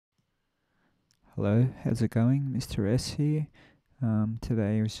Hello, how's it going? Mr. S here.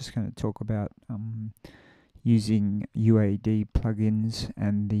 Today I was just going to talk about using UAD plugins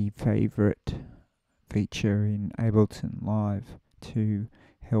and the favorite feature in Ableton Live to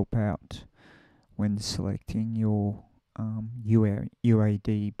help out when selecting your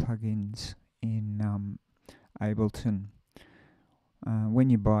UAD plugins in Ableton. When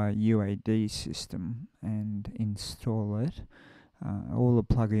you buy a UAD system and install it, all the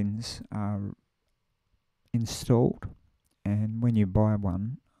plugins are installed, and when you buy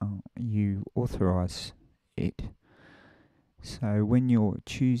one, you authorize it. So when you're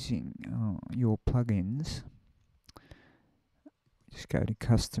choosing your plugins, just go to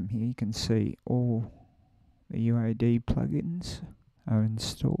custom here. You can see all the UAD plugins are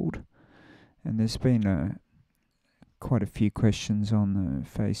installed, and there's been quite a few questions on the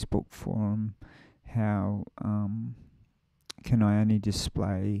Facebook forum. How can I only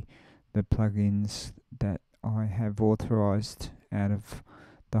display the plugins that I have authorized out of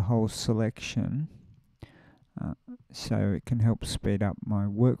the whole selection, so it can help speed up my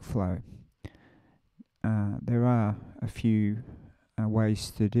workflow. There are a few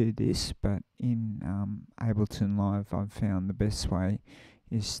ways to do this, but in Ableton Live I've found the best way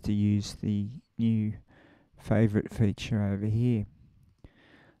is to use the new favorite feature over here.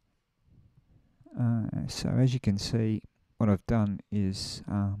 So as you can see, what I've done is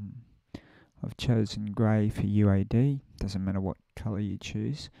I've chosen grey for UAD. Doesn't matter what colour you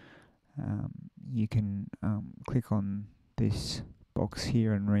choose. You can click on this box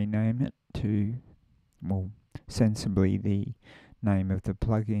here and rename it to, well, sensibly the name of the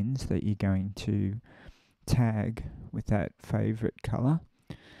plugins that you're going to tag with that favourite colour.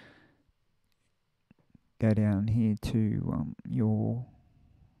 Go down here to your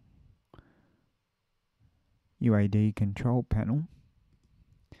UAD control panel,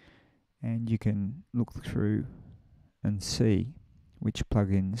 and you can look through and see which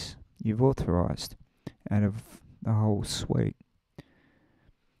plugins you've authorized out of the whole suite.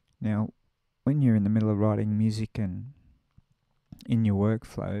 Now, when you're in the middle of writing music and in your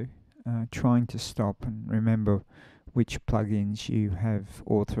workflow, trying to stop and remember which plugins you have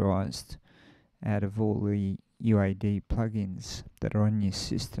authorized out of all the UAD plugins that are on your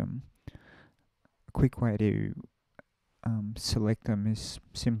system. A quick way to select them is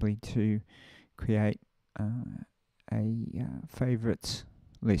simply to create a favorites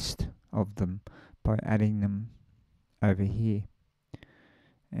list of them by adding them over here.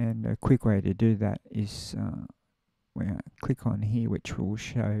 And a quick way to do that is click on here, which will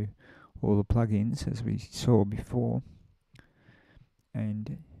show all the plugins as we saw before,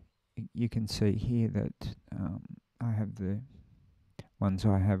 and you can see here that I have the ones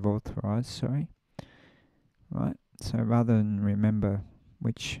I have authorized, right? So rather than remember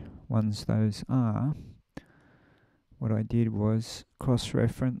which ones those are, what I did was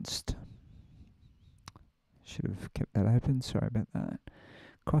cross-referenced. Should have kept that open, sorry about that.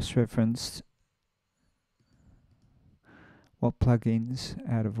 Cross-referenced what plugins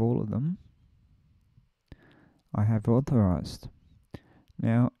out of all of them I have authorized.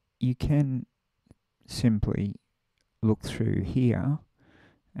 Now, you can simply look through here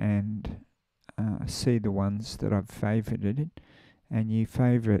and see the ones that I've favorited, and you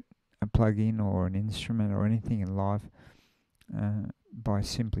favorite a plugin or an instrument or anything in Live by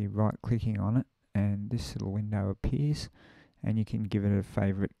simply right clicking on it, and this little window appears, and you can give it a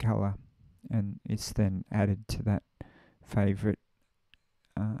favorite color, and it's then added to that favorite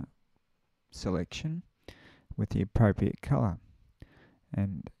selection with the appropriate color.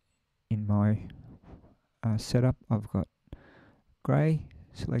 And in my setup, I've got grey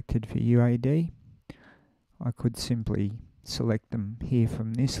selected for UAD. I could simply select them here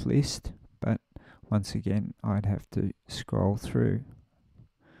from this list, but once again I'd have to scroll through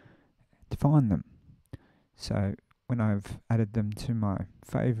to find them. So when I've added them to my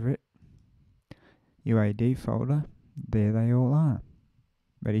favorite UAD folder, there they all are,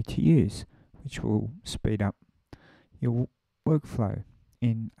 ready to use, which will speed up your workflow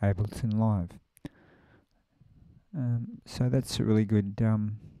in Ableton Live. So that's a really good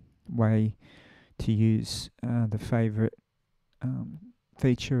way to use the favorite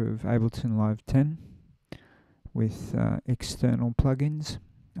feature of Ableton Live 10 with external plugins.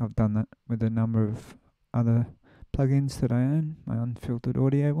 I've done that with a number of other plugins that I own, my unfiltered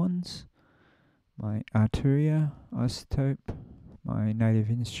audio ones, my Arturia, Isotope, my Native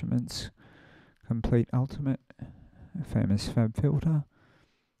Instruments Complete Ultimate, famous Fab Filter,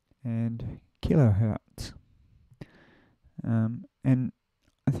 and Kilohertz. And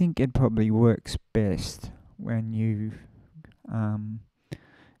I think it probably works best when you've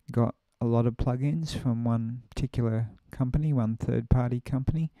got a lot of plugins from one particular company, one third-party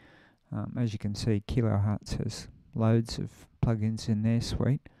company. As you can see, Kilohertz has loads of plugins in their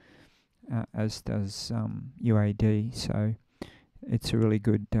suite, as does UAD. So it's a really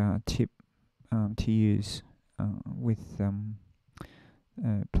good tip to use with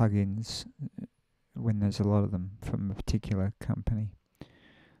plugins when there's a lot of them from a particular company.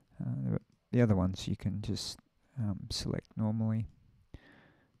 The other ones you can just select normally.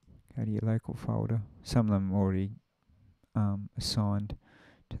 Go to your local folder. Some of them already assigned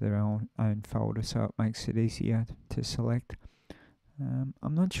to their own folder, so it makes it easier to select.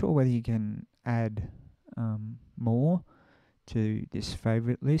 I'm not sure whether you can add more to this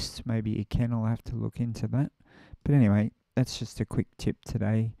favorite list. Maybe you can. I'll have to look into that. But anyway, that's just a quick tip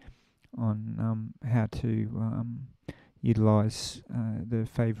today on how to utilize the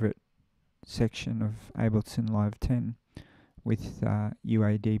favorite section of Ableton Live 10 with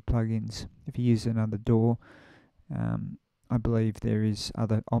UAD plugins. If you use another DAW, I believe there is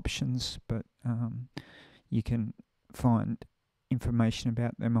other options, but you can find information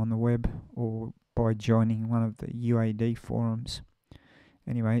about them on the web or by joining one of the UAD forums.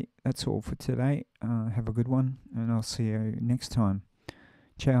 Anyway, that's all for today. Have a good one, and I'll see you next time.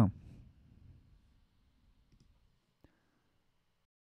 Ciao.